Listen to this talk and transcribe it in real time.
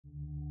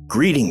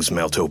Greetings,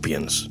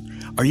 Meltopians.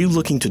 Are you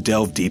looking to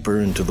delve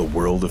deeper into the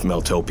world of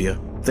Meltopia?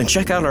 Then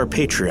check out our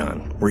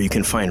Patreon, where you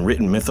can find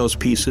written mythos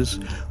pieces,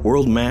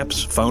 world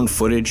maps, found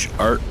footage,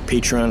 art,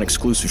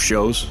 Patreon-exclusive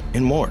shows,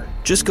 and more.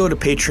 Just go to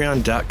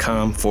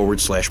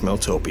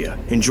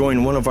patreon.com/Meltopia and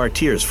join one of our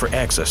tiers for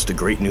access to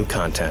great new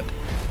content.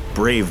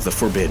 Brave the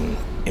forbidden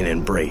and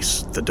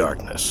embrace the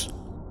darkness.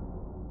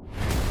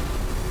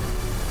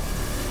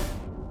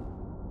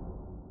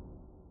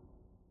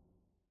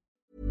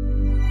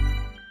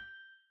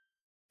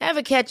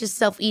 Ever catch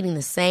yourself eating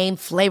the same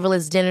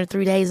flavorless dinner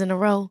 3 days in a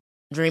row?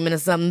 Dreaming of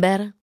something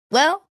better?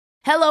 Well,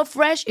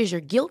 HelloFresh is your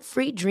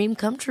guilt-free dream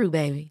come true,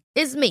 baby.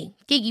 It's me,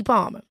 Keke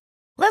Palmer.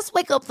 Let's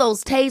wake up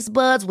those taste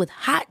buds with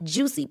hot,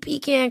 juicy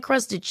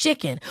pecan-crusted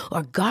chicken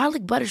or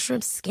garlic butter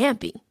shrimp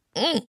scampi.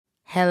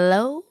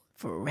 Hello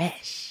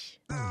Fresh.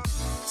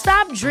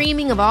 Stop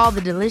dreaming of all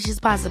the delicious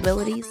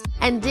possibilities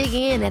and dig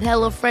in at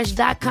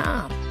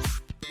HelloFresh.com.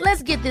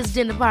 Let's get this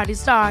dinner party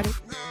started.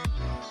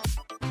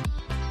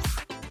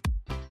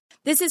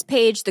 This is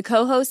Paige, the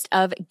co-host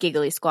of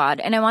Giggly Squad,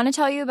 and I want to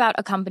tell you about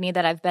a company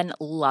that I've been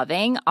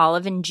loving,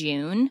 Olive &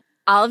 June.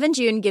 Olive &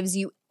 June gives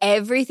you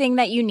everything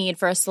that you need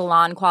for a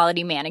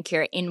salon-quality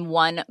manicure in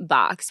one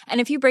box.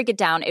 And if you break it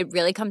down, it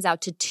really comes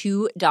out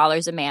to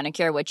 $2 a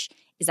manicure, which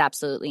is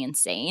absolutely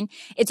insane.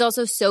 It's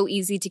also so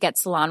easy to get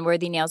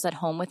salon-worthy nails at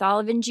home with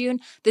Olive & June.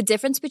 The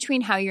difference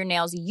between how your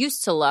nails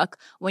used to look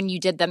when you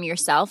did them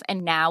yourself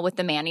and now with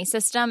the Mani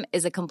system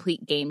is a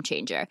complete game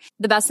changer.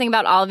 The best thing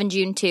about Olive &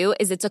 June, too,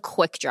 is it's a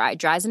quick dry.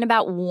 Dries in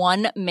about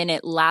 1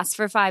 minute, lasts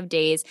for 5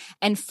 days,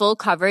 and full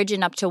coverage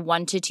in up to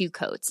 1 to 2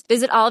 coats.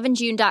 Visit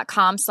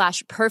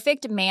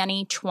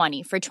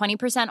oliveandjune.com/perfectmani20 for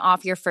 20%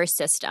 off your first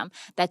system.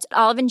 That's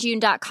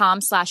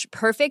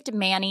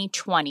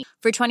oliveandjune.com/perfectmani20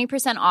 for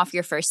 20% off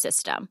your first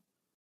system.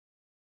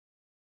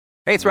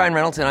 Hey, it's Ryan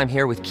Reynolds, and I'm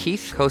here with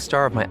Keith,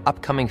 co-star of my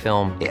upcoming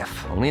film,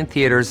 If, only in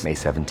theaters May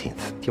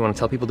 17th. Do you want to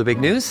tell people the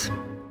big news?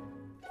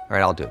 All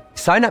right, I'll do it.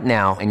 Sign up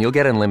now and you'll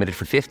get unlimited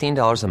for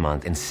 $15 a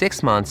month and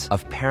 6 months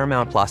of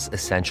Paramount Plus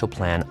Essential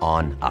Plan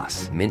on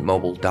us.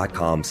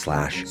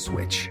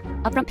 MintMobile.com/switch.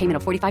 Upfront payment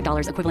of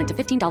 $45 equivalent to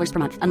 $15 per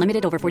month.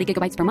 Unlimited over 40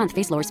 gigabytes per month.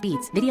 Face lower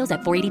speeds. Videos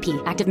at 480p.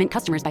 Active Mint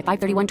customers by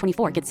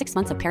 531.24 get 6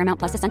 months of Paramount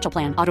Plus Essential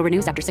Plan. Auto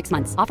renews after 6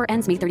 months. Offer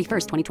ends May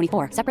 31st,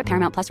 2024. Separate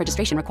Paramount Plus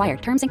registration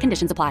required. Terms and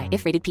conditions apply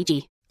if rated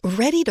PG.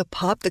 Ready to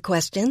pop the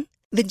question?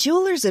 The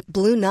jewelers at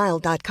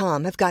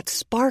BlueNile.com have got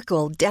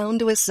sparkle down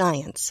to a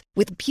science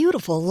with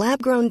beautiful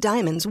lab-grown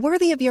diamonds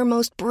worthy of your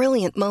most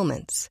brilliant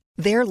moments.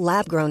 Their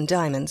lab-grown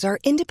diamonds are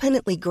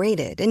independently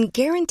graded and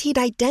guaranteed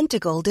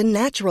identical to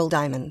natural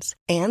diamonds,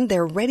 and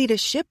they're ready to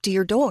ship to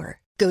your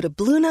door. Go to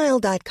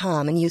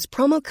BlueNile.com and use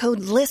promo code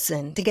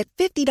LISTEN to get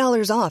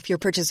 $50 off your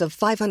purchase of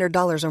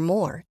 $500 or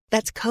more.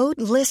 That's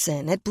code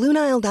LISTEN at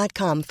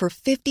BlueNile.com for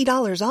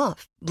 $50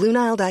 off.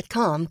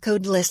 BlueNile.com,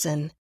 code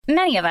LISTEN.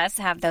 Many of us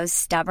have those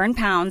stubborn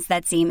pounds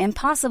that seem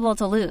impossible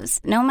to lose,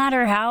 no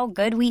matter how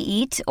good we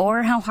eat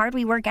or how hard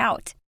we work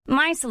out.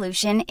 My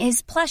solution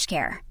is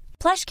PlushCare.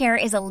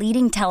 PlushCare is a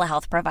leading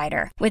telehealth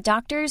provider with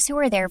doctors who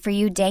are there for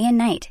you day and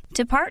night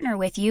to partner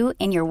with you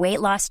in your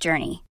weight loss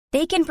journey.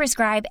 They can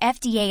prescribe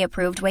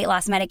FDA-approved weight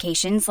loss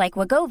medications like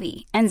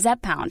Wegovy and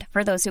Zepbound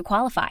for those who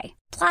qualify.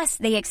 Plus,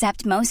 they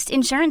accept most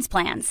insurance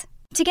plans.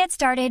 To get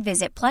started,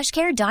 visit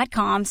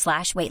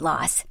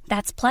plushcare.com/weightloss.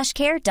 That's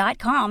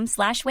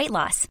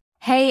plushcare.com/weightloss.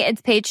 Hey,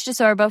 it's Paige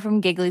DeSorbo from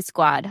Giggly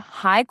Squad.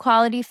 High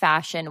quality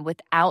fashion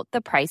without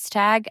the price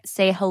tag.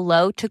 Say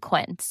hello to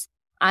Quince.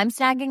 I'm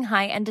snagging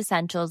high-end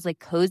essentials like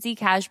cozy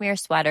cashmere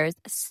sweaters,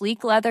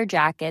 sleek leather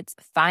jackets,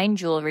 fine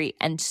jewelry,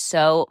 and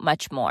so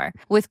much more.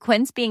 With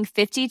Quince being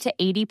 50 to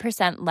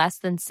 80% less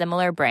than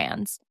similar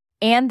brands.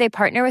 And they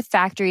partner with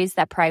factories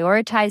that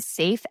prioritize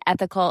safe,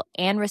 ethical,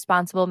 and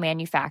responsible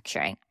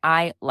manufacturing.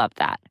 I love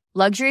that.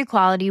 Luxury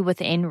quality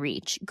within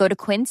reach. Go to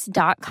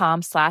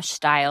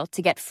quince.com/style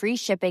to get free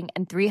shipping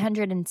and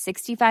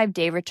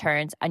 365-day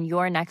returns on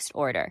your next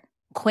order.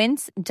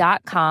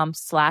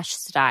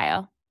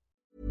 Quince.com/style.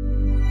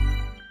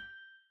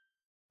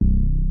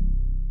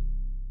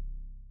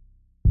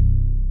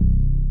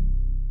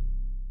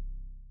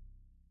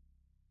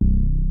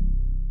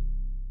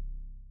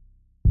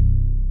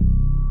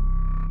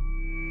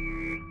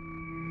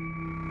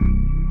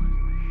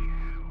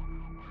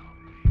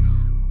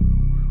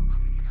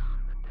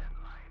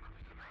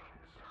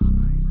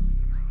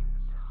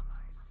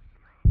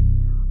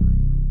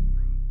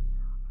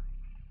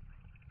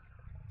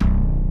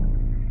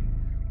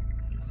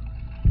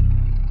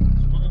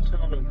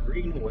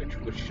 Greenwich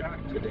was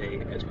shocked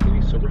today as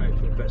police arrived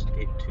to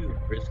investigate 2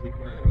 grisly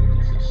murders.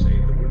 Witnesses say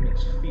the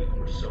women's feet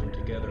were sewn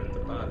together at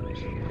the bottoms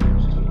and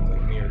appears to look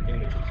like mirror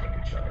images of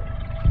each other.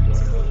 Want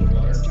to go to the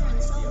water?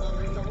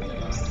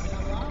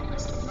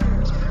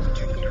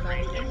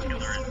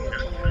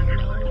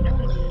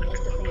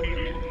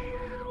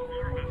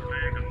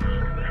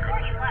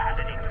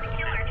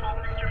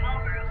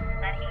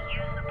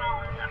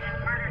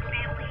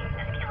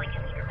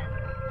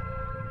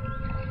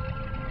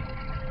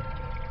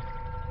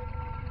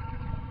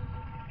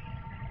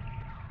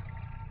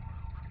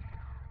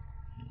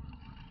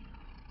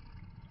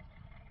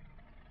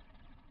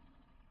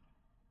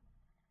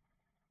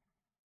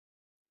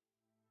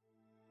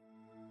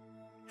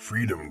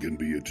 Freedom can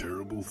be a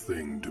terrible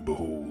thing to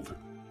behold.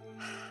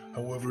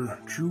 However,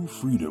 true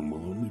freedom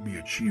will only be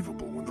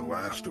achievable when the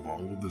last of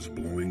all of this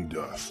blowing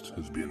dust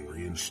has been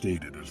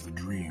reinstated as the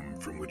dream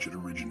from which it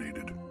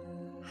originated.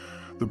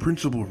 The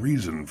principal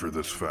reason for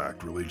this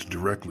fact relates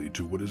directly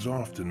to what is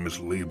often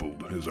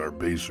mislabeled as our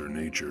baser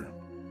nature.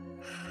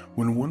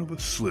 When one of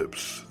us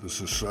slips the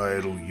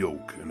societal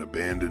yoke and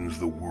abandons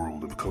the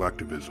world of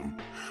collectivism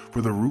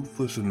for the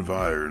ruthless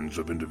environs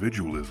of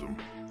individualism,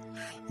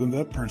 then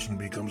that person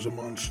becomes a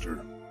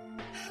monster.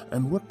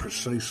 And what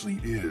precisely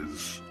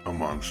is a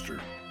monster?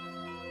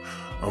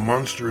 A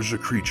monster is a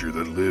creature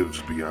that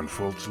lives beyond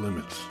false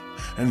limits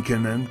and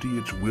can empty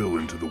its will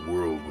into the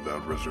world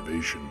without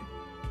reservation.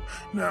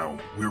 Now,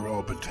 we're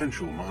all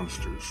potential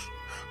monsters,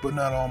 but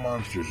not all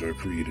monsters are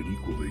created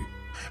equally,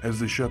 as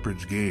the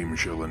shepherd's game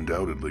shall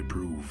undoubtedly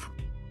prove.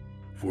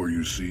 For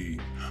you see,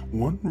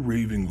 one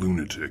raving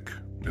lunatic,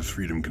 as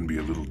freedom can be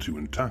a little too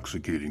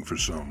intoxicating for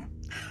some,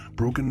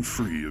 broken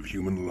free of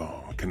human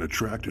law, can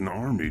attract an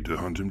army to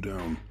hunt him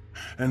down,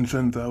 and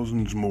send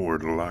thousands more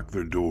to lock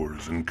their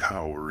doors and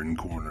cower in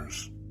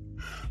corners.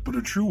 But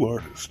a true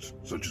artist,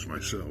 such as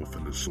myself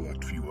and a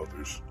select few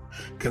others,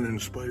 can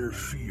inspire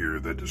fear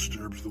that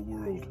disturbs the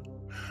world,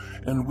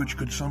 and which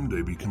could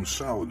someday become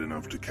solid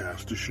enough to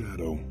cast a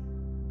shadow.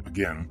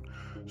 Again,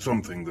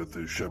 something that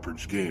the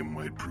shepherd's game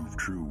might prove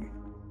true.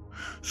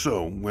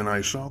 So, when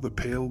I saw the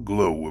pale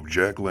glow of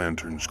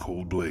Jack-Lantern's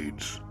cold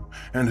blades,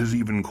 and his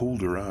even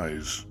colder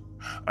eyes,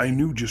 I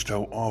knew just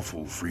how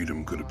awful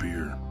freedom could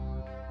appear.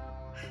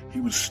 He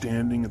was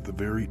standing at the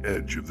very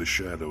edge of the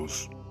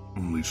shadows,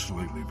 only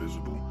slightly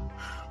visible,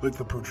 like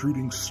the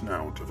protruding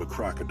snout of a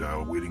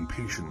crocodile waiting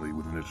patiently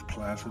within its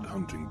placid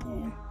hunting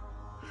pool.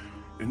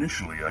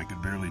 Initially, I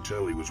could barely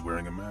tell he was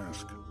wearing a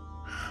mask,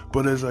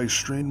 but as I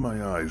strained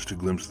my eyes to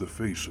glimpse the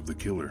face of the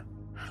killer,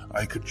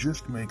 I could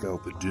just make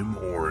out the dim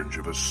orange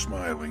of a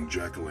smiling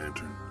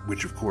jack-o'-lantern,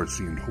 which of course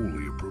seemed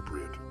wholly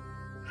appropriate.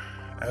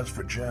 As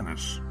for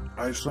Janus,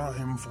 I saw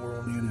him for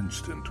only an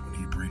instant when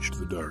he breached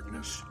the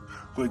darkness,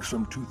 like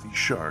some toothy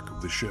shark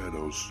of the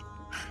shadows,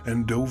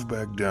 and dove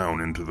back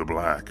down into the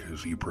black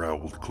as he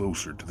prowled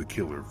closer to the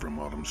killer from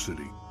Autumn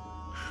City.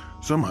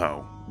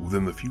 Somehow,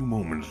 within the few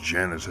moments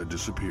Janus had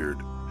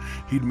disappeared,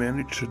 he'd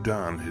managed to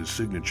don his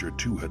signature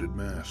two-headed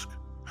mask.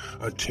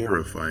 A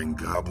terrifying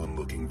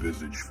goblin-looking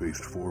visage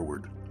faced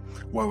forward,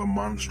 while a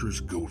monstrous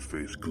goat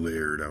face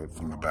glared out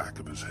from the back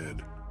of his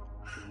head.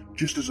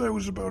 Just as I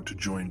was about to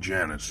join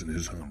Janus in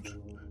his hunt,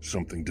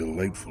 something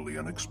delightfully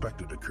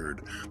unexpected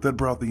occurred that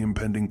brought the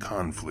impending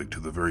conflict to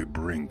the very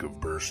brink of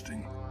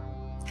bursting.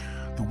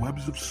 The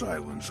webs of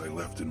silence I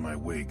left in my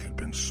wake had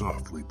been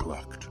softly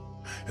plucked,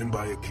 and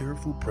by a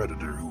careful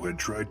predator who had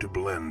tried to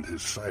blend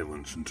his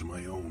silence into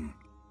my own.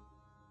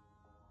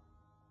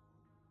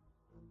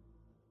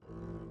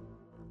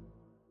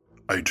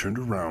 I turned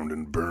around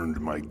and burned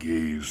my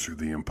gaze through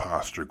the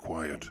imposter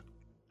quiet.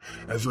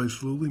 As I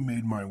slowly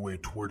made my way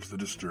towards the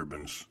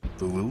disturbance,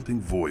 the lilting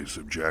voice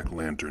of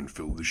Jack-Lantern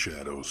filled the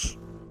shadows.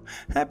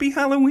 Happy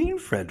Halloween,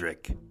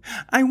 Frederick.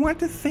 I want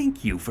to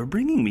thank you for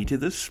bringing me to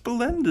this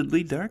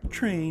splendidly dark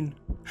train.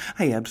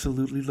 I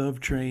absolutely love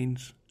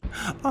trains.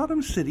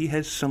 Autumn City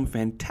has some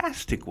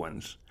fantastic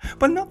ones,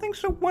 but nothing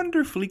so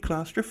wonderfully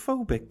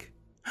claustrophobic.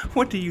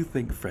 What do you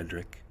think,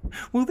 Frederick?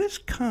 Will this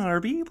car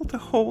be able to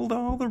hold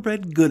all the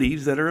red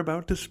goodies that are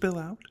about to spill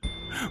out?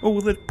 Or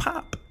will it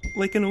pop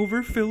like an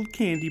overfilled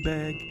candy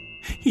bag?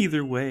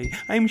 Either way,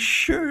 I'm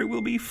sure it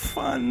will be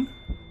fun.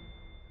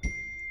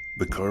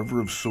 The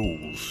Carver of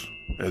Souls,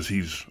 as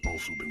he's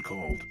also been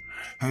called,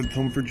 had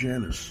come for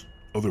Janus,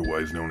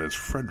 otherwise known as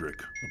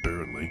Frederick,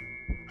 apparently.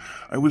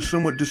 I was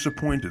somewhat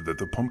disappointed that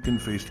the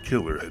pumpkin-faced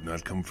killer had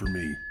not come for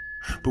me,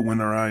 but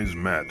when our eyes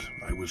met,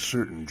 I was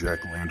certain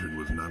Jack-Lantern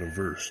was not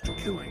averse to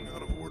killing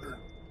out of order.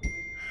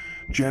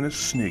 Janus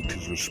snaked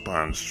his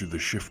response through the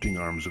shifting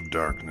arms of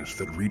darkness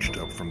that reached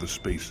up from the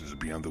spaces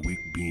beyond the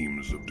weak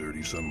beams of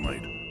dirty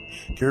sunlight,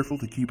 careful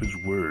to keep his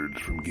words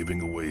from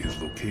giving away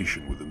his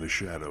location within the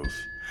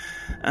shadows.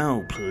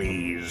 Oh,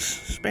 please,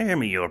 spare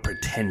me your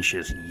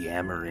pretentious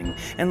yammering,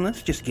 and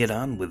let's just get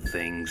on with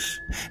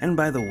things. And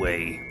by the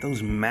way,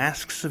 those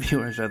masks of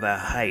yours are the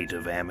height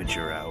of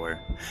amateur hour.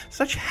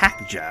 Such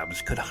hack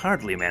jobs could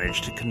hardly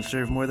manage to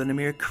conserve more than a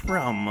mere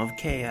crumb of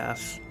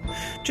chaos.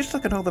 Just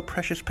look at all the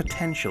precious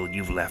potential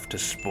you've left to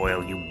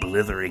spoil, you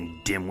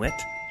blithering dimwit.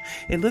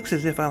 It looks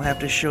as if I'll have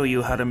to show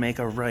you how to make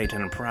a right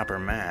and proper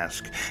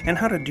mask, and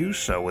how to do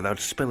so without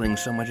spilling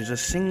so much as a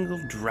single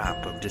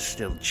drop of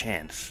distilled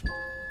chance.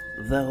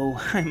 Though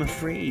I'm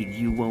afraid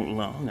you won't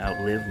long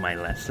outlive my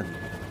lesson.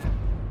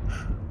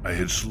 I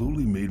had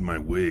slowly made my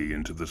way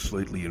into the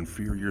slightly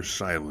inferior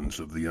silence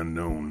of the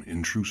unknown,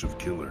 intrusive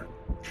killer,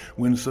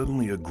 when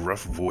suddenly a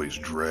gruff voice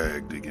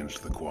dragged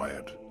against the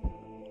quiet.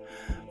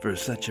 For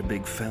such a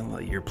big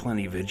fella, you're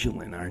plenty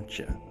vigilant, aren't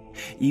you?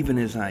 Even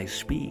as I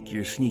speak,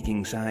 you're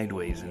sneaking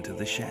sideways into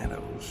the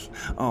shadows,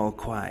 all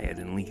quiet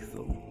and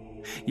lethal.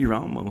 You're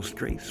almost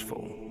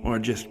graceful, or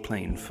just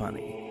plain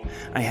funny.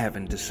 I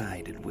haven't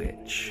decided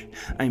which.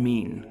 I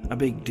mean, a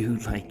big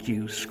dude like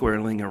you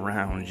swirling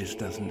around just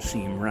doesn't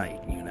seem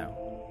right, you know.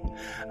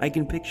 I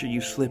can picture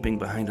you slipping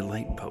behind a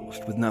light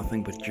post with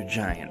nothing but your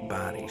giant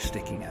body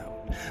sticking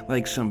out,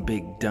 like some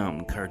big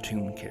dumb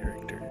cartoon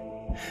character.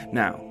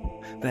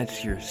 Now,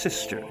 that's your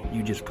sister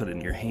you just put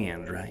in your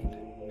hand, right?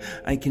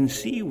 I can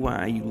see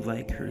why you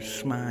like her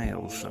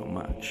smile so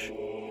much.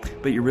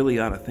 But you really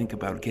ought to think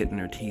about getting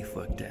her teeth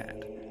looked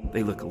at.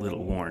 They look a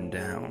little worn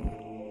down.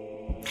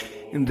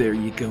 And there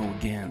you go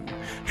again,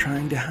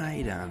 trying to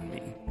hide on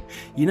me.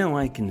 You know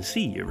I can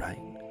see you,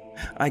 right?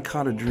 I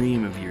caught a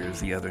dream of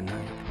yours the other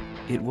night.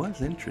 It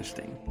was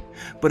interesting,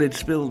 but it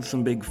spilled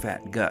some big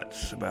fat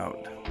guts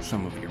about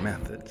some of your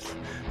methods,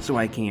 so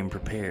I came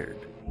prepared.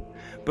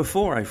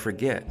 Before I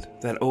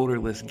forget, that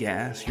odorless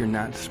gas you're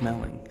not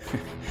smelling,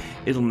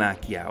 it'll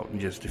knock you out in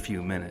just a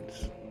few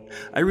minutes.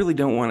 I really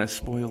don't want to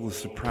spoil the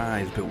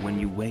surprise, but when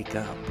you wake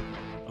up,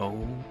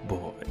 oh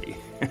boy.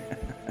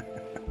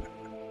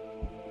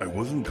 I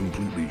wasn't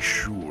completely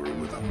sure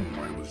with whom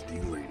I was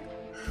dealing,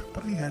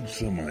 but I had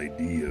some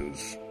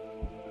ideas.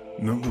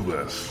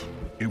 Nonetheless,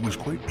 it was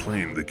quite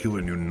plain the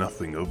killer knew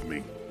nothing of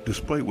me,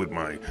 despite what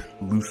my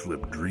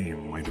loose-lipped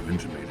dream might have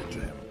intimated to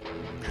him.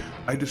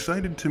 I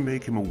decided to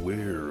make him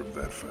aware of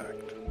that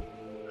fact.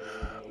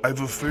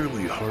 I've a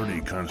fairly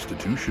hardy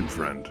constitution,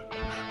 friend,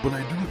 but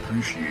I do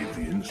appreciate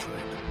the insight,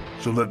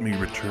 so let me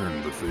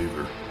return the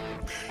favor.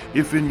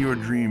 If in your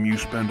dream you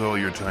spend all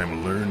your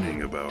time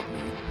learning about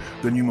me,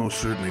 then you most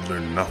certainly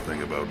learn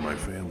nothing about my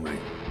family.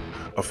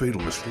 A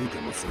fatal mistake,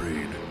 I'm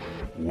afraid.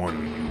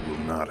 One you will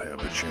not have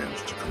a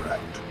chance to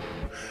correct.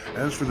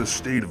 As for the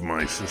state of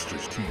my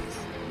sister's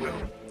teeth, well,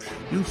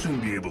 you'll soon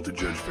be able to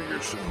judge for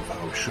yourself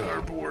how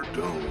sharp or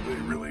dull they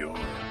really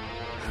are.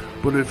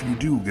 But if you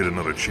do get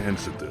another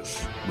chance at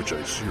this, which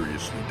I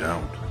seriously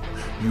doubt,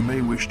 you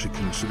may wish to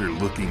consider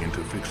looking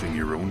into fixing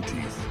your own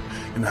teeth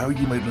and how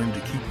you might learn to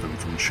keep them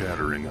from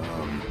chattering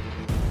on.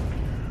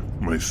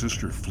 My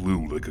sister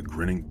flew like a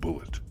grinning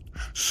bullet,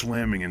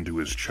 slamming into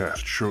his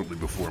chest shortly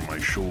before my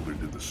shoulder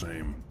did the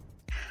same.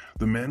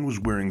 The man was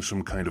wearing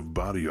some kind of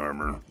body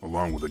armor,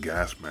 along with a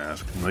gas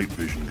mask, night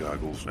vision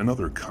goggles, and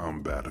other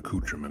combat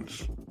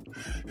accoutrements.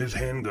 His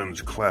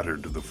handguns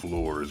clattered to the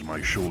floor as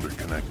my shoulder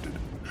connected,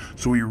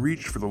 so he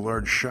reached for the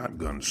large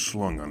shotgun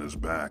slung on his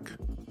back.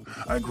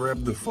 I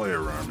grabbed the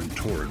firearm and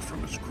tore it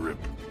from his grip.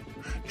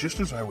 Just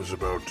as I was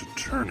about to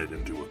turn it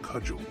into a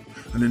cudgel,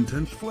 an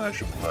intense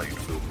flash of light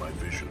filled my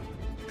vision.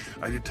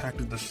 I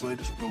detected the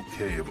slightest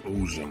bouquet of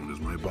ozone as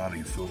my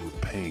body filled with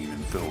pain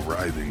and fell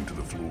writhing to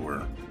the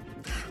floor.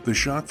 The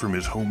shock from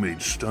his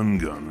homemade stun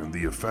gun and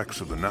the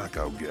effects of the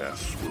knockout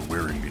gas were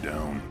wearing me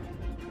down.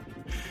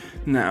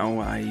 Now,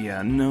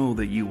 I know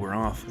that you were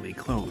awfully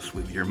close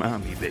with your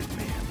mommy, big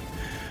man.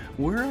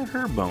 Where are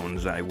her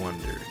bones, I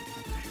wonder?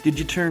 Did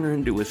you turn her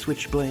into a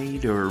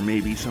switchblade, or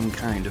maybe some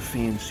kind of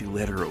fancy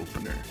letter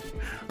opener?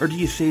 Or do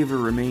you save her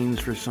remains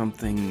for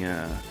something,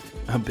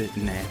 a bit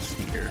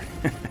nastier?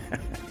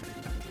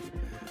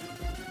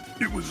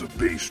 It was a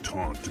base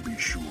taunt, to be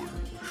sure,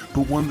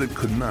 but one that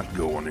could not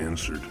go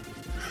unanswered.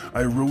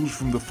 I rose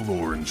from the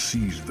floor and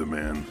seized the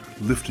man,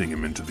 lifting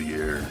him into the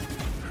air.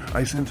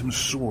 I sent him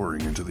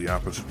soaring into the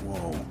opposite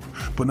wall,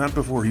 but not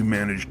before he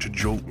managed to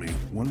jolt me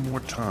one more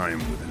time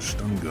with his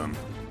stun gun.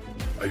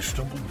 I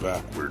stumbled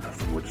backward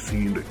from what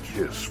seemed a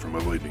kiss from a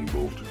lightning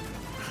bolt.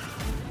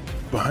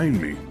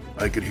 Behind me,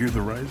 I could hear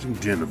the rising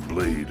din of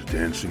blades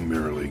dancing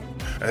merrily,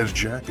 as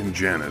Jack and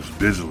Janice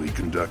busily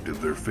conducted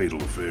their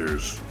fatal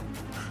affairs.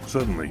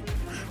 Suddenly,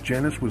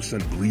 Janice was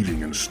sent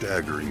bleeding and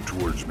staggering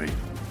towards me.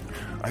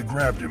 I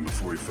grabbed him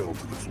before he fell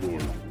to the floor,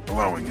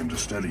 allowing him to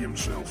steady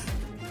himself.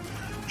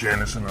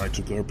 Janice and I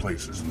took our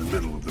places in the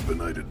middle of the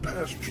benighted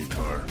passenger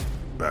car,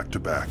 back to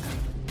back,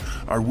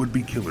 our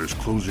would-be killers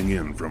closing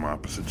in from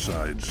opposite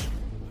sides.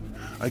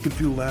 I could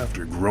feel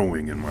laughter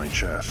growing in my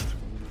chest.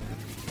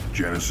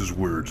 Janice's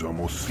words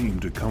almost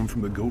seemed to come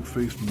from the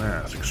goat-faced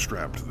mask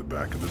strapped to the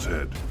back of his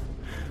head.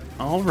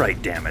 All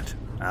right, damn it.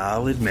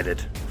 I'll admit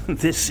it.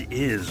 This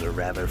is a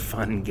rather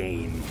fun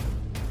game.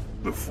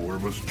 The four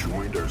of us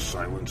joined our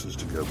silences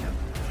together,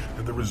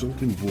 and the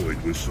resulting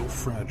void was so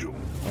fragile,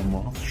 a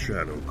moth's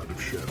shadow could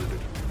have shattered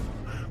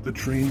it. The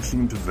train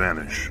seemed to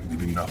vanish,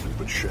 leaving nothing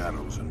but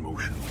shadows in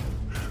motion.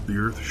 The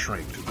earth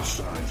shrank to the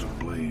size of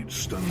blades,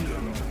 stun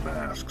guns, and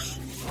masks.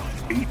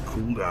 8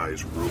 cold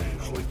eyes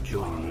rose like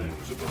killing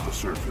wings above the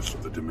surface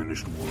of the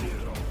diminished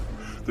world.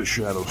 The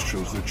shadows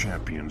chose their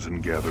champions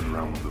and gathered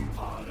round them,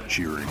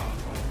 cheering.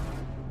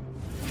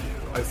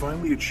 I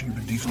finally achieved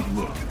a decent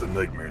look at the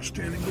nightmare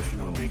standing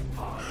before me,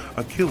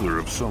 a killer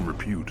of some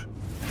repute.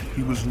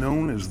 He was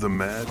known as the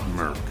Mad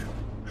Merc.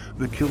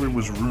 The killer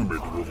was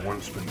rumored to have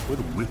once been quite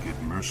a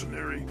wicked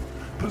mercenary,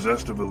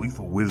 possessed of a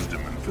lethal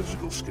wisdom and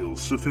physical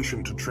skills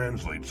sufficient to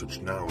translate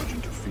such knowledge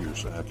into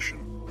fierce action.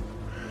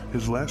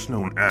 His last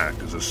known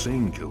act as a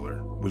sane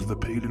killer was the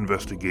paid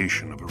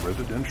investigation of a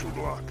residential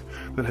block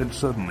that had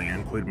suddenly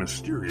and quite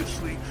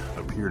mysteriously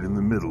appeared in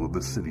the middle of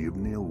the city of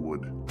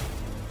Nailwood.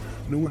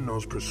 No one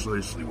knows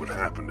precisely what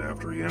happened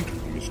after he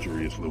entered the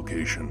mysterious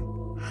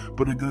location,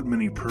 but a good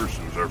many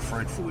persons are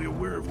frightfully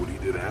aware of what he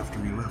did after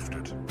he left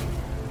it.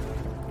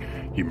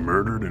 He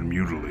murdered and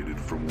mutilated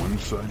from one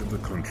side of the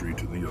country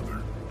to the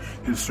other.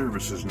 His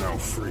service is now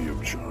free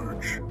of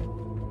charge.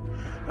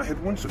 I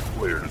had once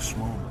acquired a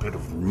small bit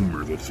of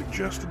rumor that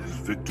suggested his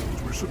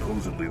victims were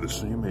supposedly the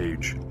same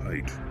age,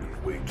 height,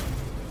 and weight.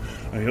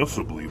 I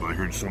also believe I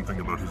heard something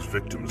about his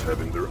victims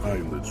having their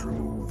eyelids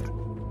removed.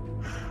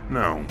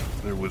 Now,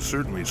 there was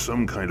certainly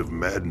some kind of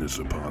madness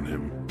upon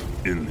him,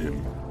 in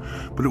him,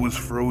 but it was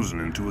frozen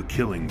into a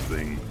killing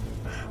thing,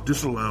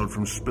 disallowed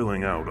from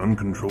spilling out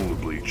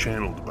uncontrollably,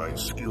 channeled by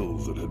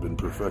skills that had been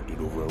perfected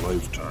over a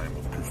lifetime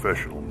of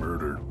professional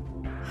murder.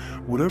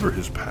 Whatever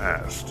his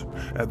past,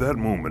 at that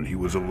moment he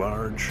was a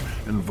large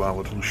and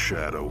volatile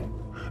shadow,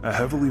 a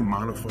heavily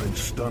modified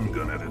stun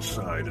gun at his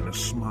side and a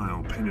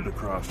smile painted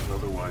across an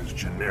otherwise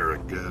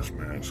generic gas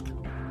mask.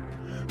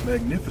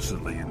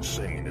 Magnificently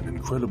insane and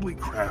incredibly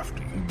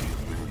crafty he may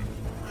have been,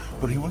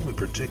 but he wasn't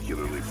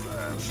particularly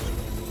fast.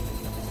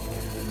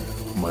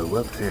 My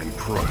left hand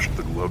crushed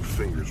the gloved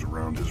fingers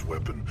around his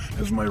weapon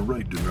as my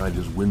right denied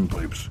his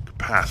windpipe's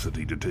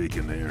capacity to take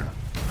in air,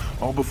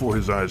 all before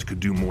his eyes could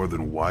do more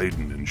than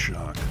widen in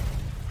shock.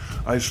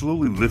 I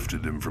slowly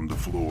lifted him from the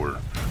floor,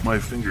 my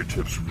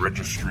fingertips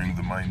registering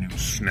the minute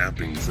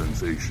snapping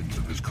sensations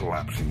of his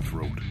collapsing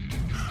throat.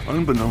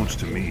 Unbeknownst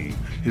to me,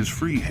 his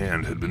free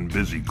hand had been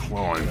busy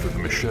clawing for the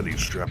machete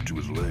strapped to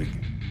his leg.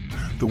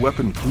 The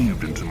weapon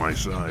cleaved into my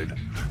side,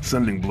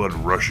 sending blood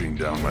rushing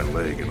down my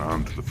leg and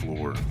onto the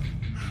floor.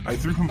 I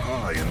threw him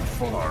high and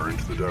far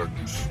into the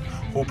darkness,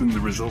 hoping the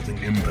resulting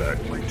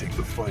impact might take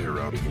the fire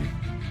out of him.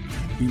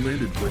 He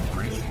landed quite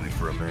gracefully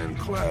for a man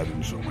clad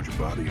in so much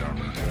body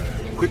armor,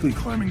 quickly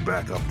climbing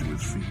back up to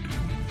his feet.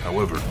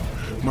 However,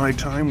 my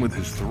time with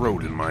his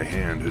throat in my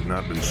hand had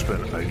not been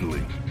spent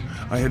idly.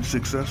 I had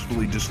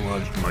successfully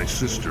dislodged my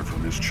sister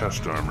from his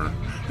chest armor,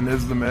 and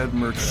as the Mad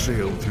Merc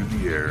sailed through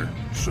the air,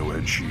 so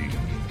had she.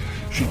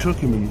 She took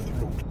him in the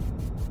throat.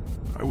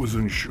 I was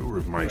unsure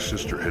if my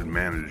sister had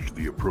managed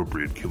the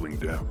appropriate killing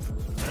depth,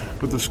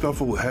 but the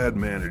scuffle had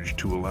managed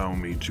to allow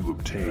me to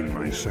obtain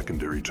my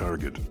secondary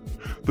target,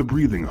 the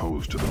breathing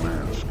hose to the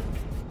mask.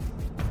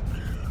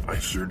 I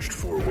surged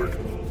forward,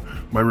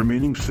 my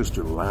remaining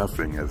sister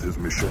laughing as his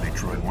machete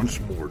tried once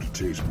more to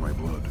taste my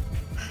blood.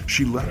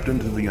 She leapt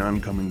into the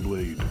oncoming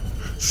blade,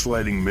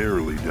 sliding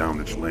merrily down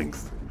its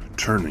length,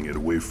 turning it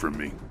away from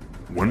me.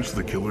 Once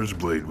the killer's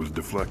blade was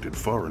deflected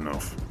far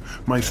enough,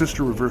 my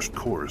sister reversed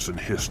course and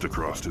hissed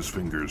across his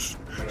fingers,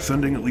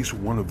 sending at least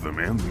one of them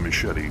and the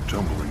machete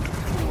tumbling to the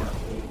floor.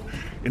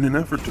 In an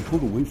effort to pull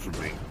away from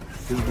me,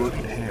 his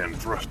bloodied hand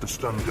thrust a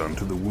stun gun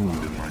to the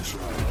wound in my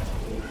side.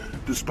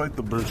 Despite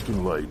the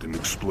bursting light and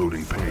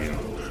exploding pain,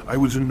 I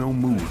was in no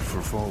mood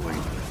for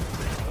falling.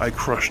 I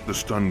crushed the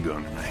stun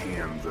gun in the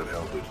hand that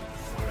held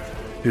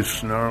it. His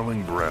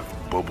snarling breath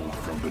bubbled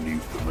from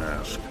beneath the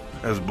mask,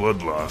 as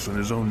blood loss and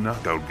his own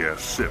knockout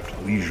gas sipped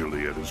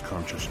leisurely at his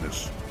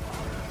consciousness.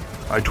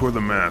 I tore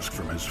the mask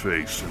from his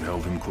face and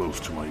held him close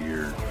to my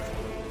ear.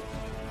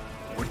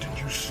 What did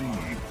you see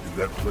in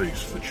that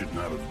place that should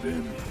not have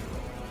been?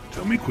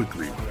 Tell me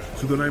quickly,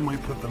 so that I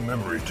might put the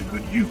memory to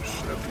good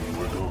use after you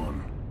were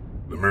gone.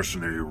 The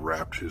mercenary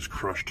wrapped his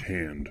crushed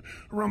hand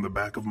around the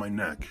back of my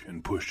neck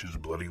and pushed his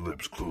bloody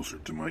lips closer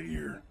to my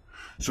ear,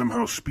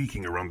 somehow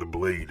speaking around the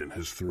blade in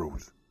his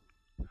throat.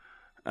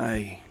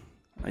 I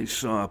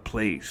saw a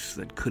place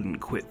that couldn't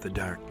quit the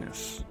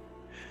darkness.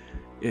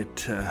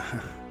 It,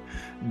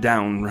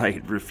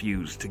 downright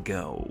refused to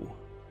go.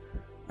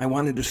 I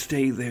wanted to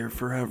stay there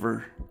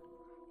forever,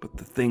 but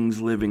the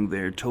things living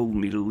there told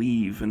me to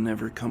leave and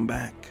never come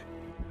back.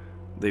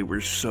 They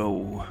were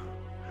so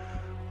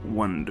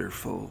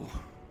wonderful.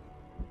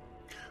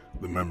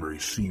 The memory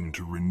seemed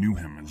to renew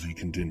him as he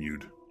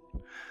continued.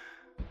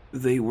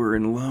 They were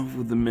in love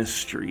with the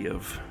mystery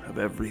of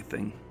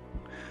everything.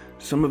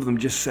 Some of them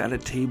just sat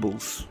at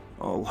tables,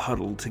 all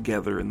huddled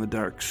together in the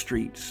dark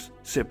streets,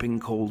 sipping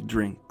cold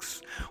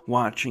drinks,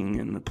 watching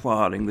and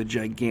applauding the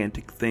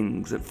gigantic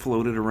things that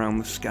floated around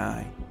the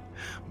sky,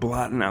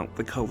 blotting out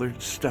the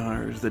colored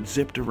stars that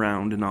zipped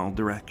around in all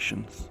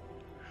directions.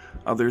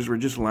 Others were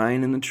just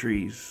lying in the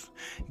trees,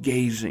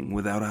 gazing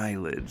without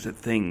eyelids at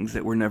things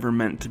that were never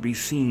meant to be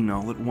seen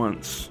all at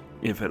once,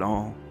 if at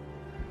all.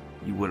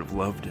 You would have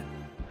loved it.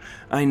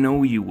 I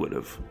know you would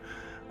have.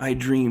 I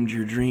dreamed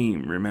your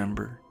dream,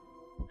 remember?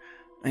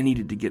 I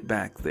needed to get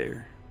back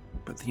there,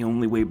 but the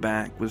only way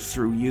back was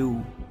through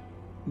you.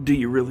 Do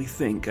you really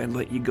think I'd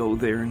let you go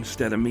there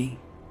instead of me?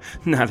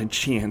 Not a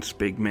chance,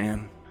 big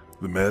man.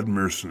 The mad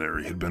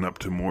mercenary had been up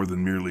to more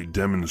than merely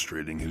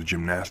demonstrating his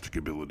gymnastic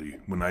ability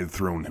when I'd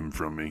thrown him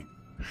from me.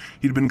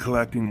 He'd been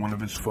collecting one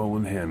of his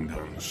fallen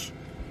handguns.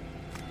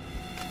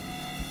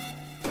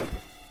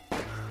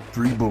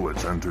 3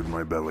 bullets entered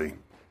my belly.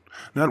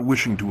 Not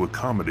wishing to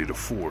accommodate a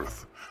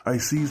fourth, I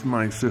seized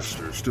my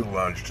sister, still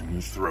lodged in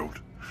his throat,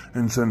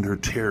 and sent her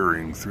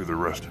tearing through the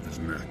rest of his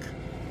neck.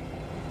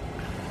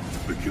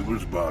 The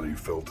killer's body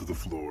fell to the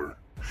floor,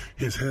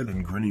 his head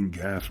and grinning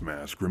gas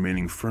mask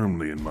remaining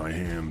firmly in my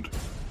hand.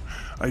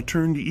 I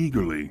turned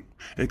eagerly,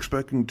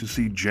 expecting to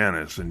see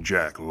Janice and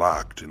Jack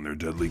locked in their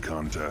deadly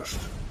contest.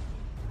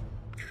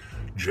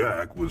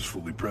 Jack was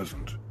fully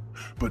present,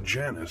 but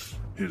Janice,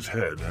 his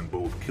head and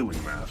both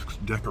killing masks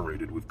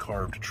decorated with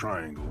carved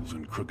triangles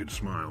and crooked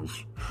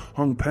smiles,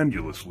 hung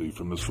pendulously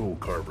from the soul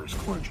carver's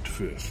clenched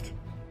fist.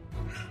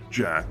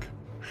 Jack,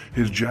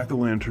 his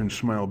jack-o'-lantern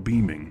smile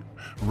beaming,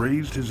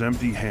 raised his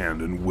empty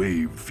hand and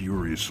waved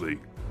furiously.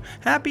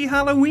 Happy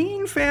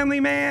Halloween, family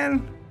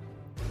man!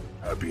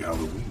 Happy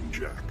Halloween,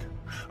 Jack.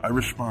 I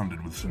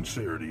responded with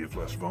sincerity if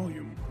less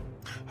volume.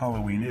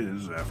 Halloween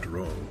is, after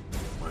all,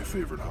 my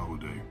favorite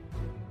holiday.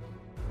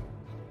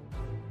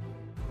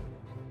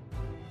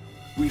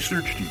 We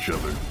searched each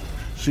other,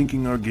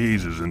 sinking our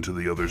gazes into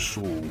the other's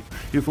soul,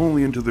 if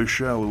only into their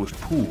shallowest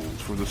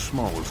pools for the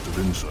smallest of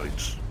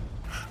insights.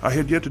 I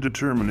had yet to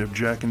determine if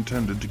Jack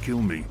intended to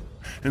kill me,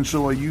 and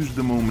so I used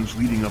the moments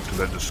leading up to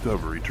that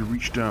discovery to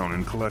reach down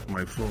and collect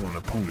my fallen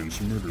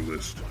opponent's murder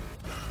list.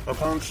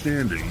 Upon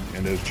standing,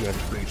 and as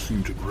Jack's face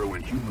seemed to grow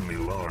inhumanly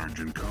large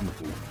and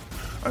comical,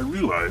 I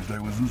realized I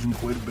was losing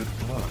quite a bit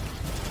of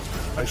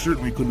blood. I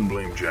certainly couldn't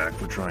blame Jack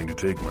for trying to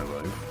take my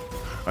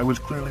life. I was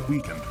clearly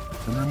weakened,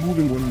 and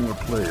removing one more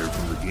player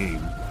from the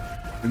game,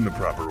 in the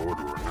proper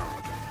order or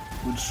not,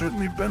 would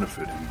certainly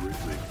benefit him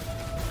greatly.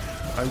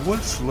 I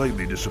was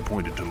slightly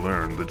disappointed to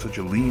learn that such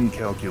a lean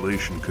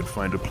calculation could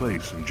find a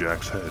place in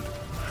Jack's head.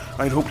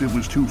 I'd hoped it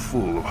was too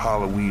full of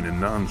Halloween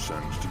and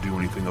nonsense to do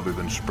anything other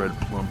than spread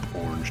plump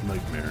orange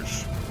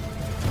nightmares.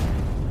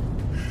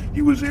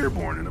 He was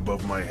airborne and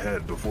above my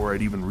head before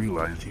I'd even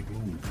realized he'd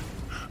moved.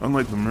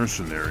 Unlike the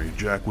mercenary,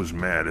 Jack was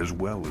mad as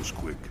well as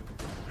quick.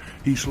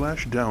 He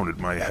slashed down at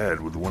my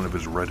head with one of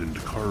his reddened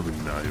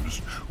carving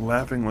knives,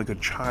 laughing like a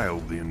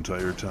child the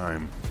entire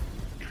time.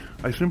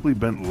 I simply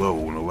bent low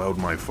and allowed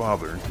my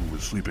father, who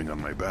was sleeping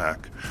on my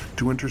back,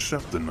 to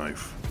intercept the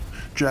knife.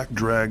 Jack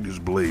dragged his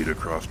blade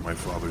across my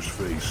father's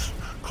face,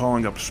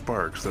 calling up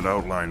sparks that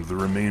outlined the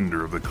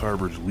remainder of the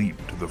carver's leap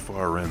to the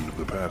far end of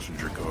the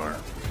passenger car.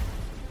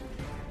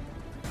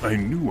 I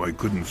knew I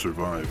couldn't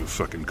survive a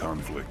second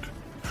conflict.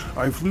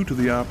 I flew to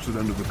the opposite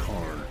end of the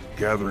car,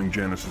 gathering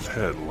Janice's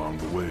head along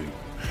the way,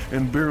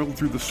 and barreled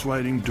through the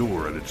sliding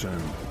door at its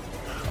end.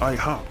 I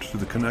hopped to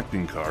the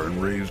connecting car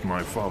and raised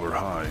my father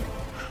high,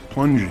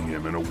 plunging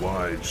him in a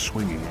wide,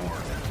 swinging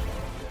arc.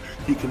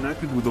 He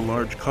connected with a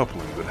large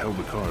coupling that held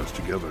the cars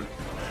together.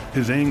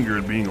 His anger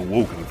at being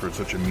awoken for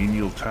such a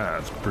menial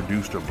task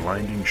produced a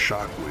blinding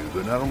shockwave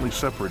that not only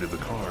separated the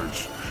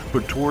cars,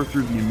 but tore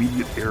through the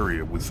immediate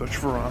area with such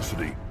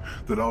ferocity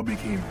that all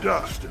became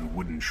dust and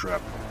wooden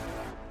shrapnel.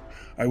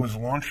 I was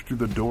launched through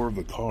the door of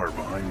the car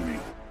behind me,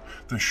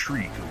 the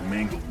shriek of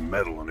mangled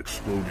metal and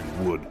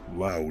exploding wood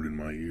loud in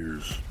my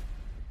ears.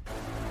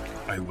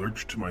 I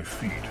lurched to my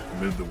feet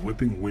amid the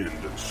whipping wind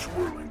and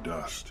swirling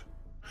dust.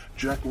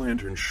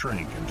 Jack-o'-lantern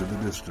shrank into the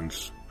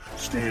distance,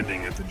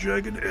 standing at the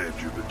jagged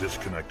edge of a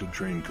disconnected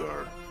train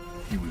car.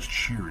 He was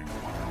cheering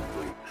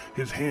wildly,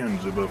 his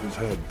hands above his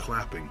head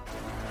clapping.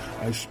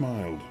 I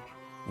smiled,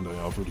 and I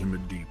offered him a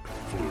deep,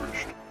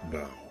 flourished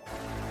bow.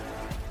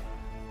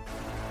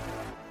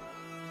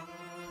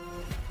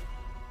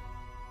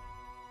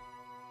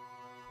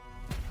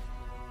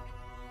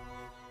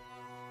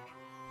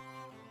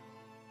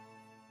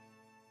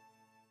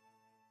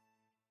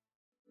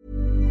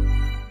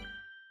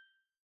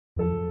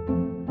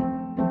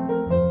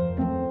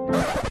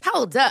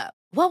 Hold up.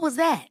 What was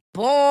that?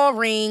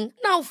 Boring.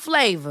 No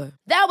flavor.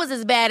 That was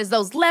as bad as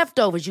those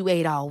leftovers you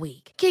ate all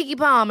week. Keke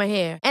Palmer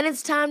here, and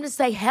it's time to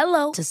say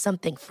hello to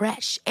something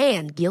fresh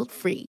and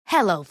guilt-free.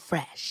 Hello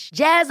Fresh.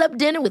 Jazz up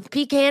dinner with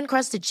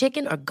pecan-crusted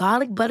chicken or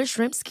garlic butter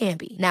shrimp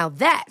scampi. Now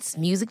that's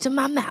music to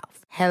my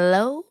mouth.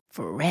 Hello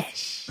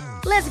Fresh.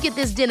 Let's get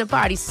this dinner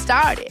party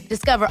started.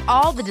 Discover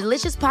all the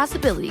delicious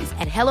possibilities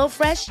at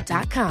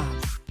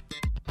HelloFresh.com.